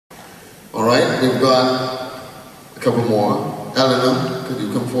All right, we've got a couple more. Eleanor, could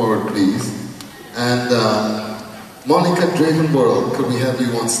you come forward, please? And Monica Drayton Worrell, could we have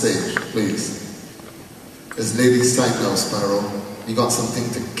you on stage, please? As ladies' time now, Sparrow, you got something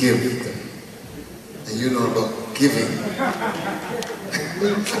to give them. And you know about giving.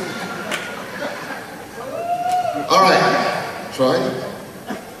 All right, Troy,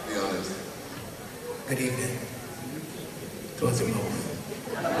 be honest. Good evening. Towards the mouth.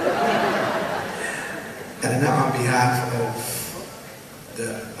 And now on behalf of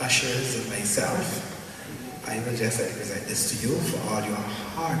the ushers and myself, I will just present this to you for all your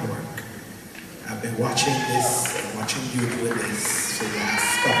hard work. I've been watching this and watching you doing this for the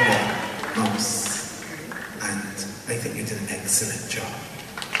last couple of months, and I think you did an excellent job.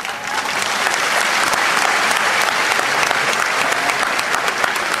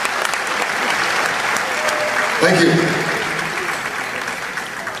 Thank you.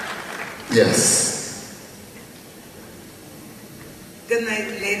 Yes. Good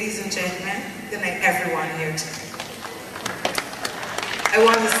night, ladies and gentlemen. Good night, everyone here tonight. I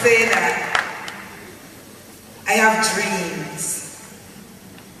want to say that I have dreams,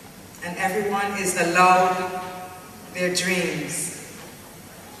 and everyone is allowed their dreams.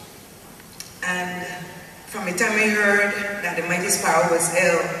 And from the time I heard that the mighty Sparrow was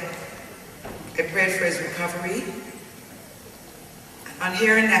ill, I prayed for his recovery. On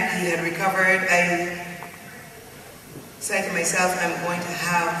hearing that he had recovered, I said to myself, I'm going to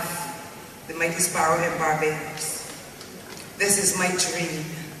have the mighty Sparrow in Barbados. This is my dream.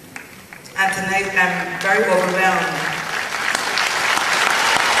 And tonight I'm very overwhelmed.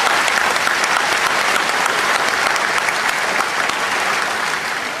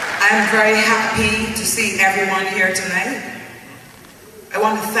 I'm very happy to see everyone here tonight. I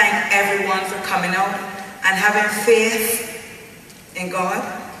want to thank everyone for coming out and having faith in God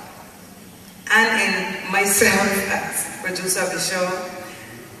and in myself as producer of the show,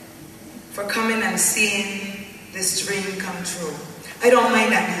 for coming and seeing this dream come true. I don't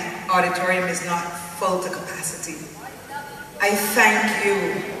mind that the auditorium is not full to capacity. I thank you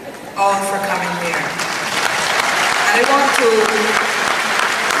all for coming here. And I want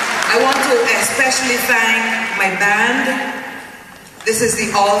to especially thank my band. This is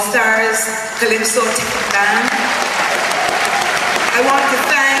the All-Stars Calypso Band. I want to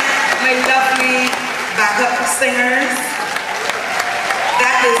thank my lovely backup singers.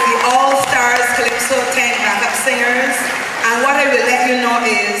 That is the All-Stars Calypso 10 backup singers. And what I will let you know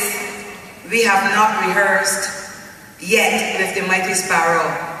is, we have not rehearsed yet with the mighty Sparrow.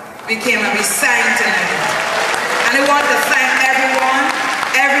 We came and we sang tonight. And I want to thank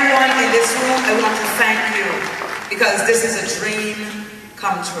everyone in this room. I want to thank you, because this is a dream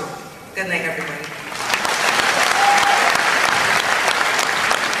come true. Good night, everybody.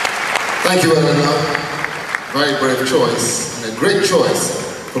 Thank you, Eleanor. Very brave choice, and a great choice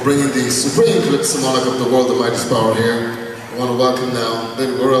for bringing the supreme calypso monarch of the world, the mighty Sparrow, here. I want to welcome now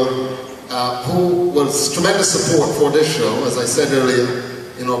Lady Worrell, who was tremendous support for this show. As I said earlier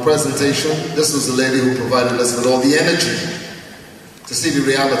in our presentation, this was the lady who provided us with all the energy to see the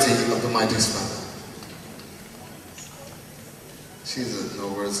reality of the mighty Sparrow. She's a no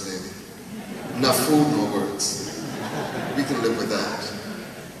words lady. Enough food, no words. We can live with that.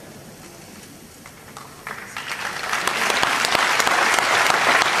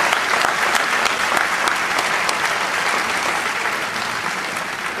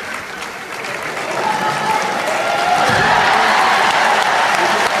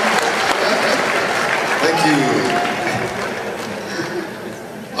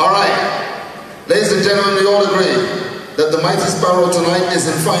 Ladies and gentlemen, we all agree that the mighty Sparrow tonight is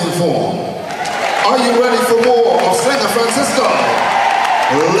in fine form. Are you ready for more of San Francisco?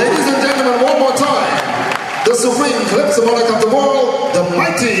 Ladies and gentlemen, one more time, the supreme calypso monarch of the world, the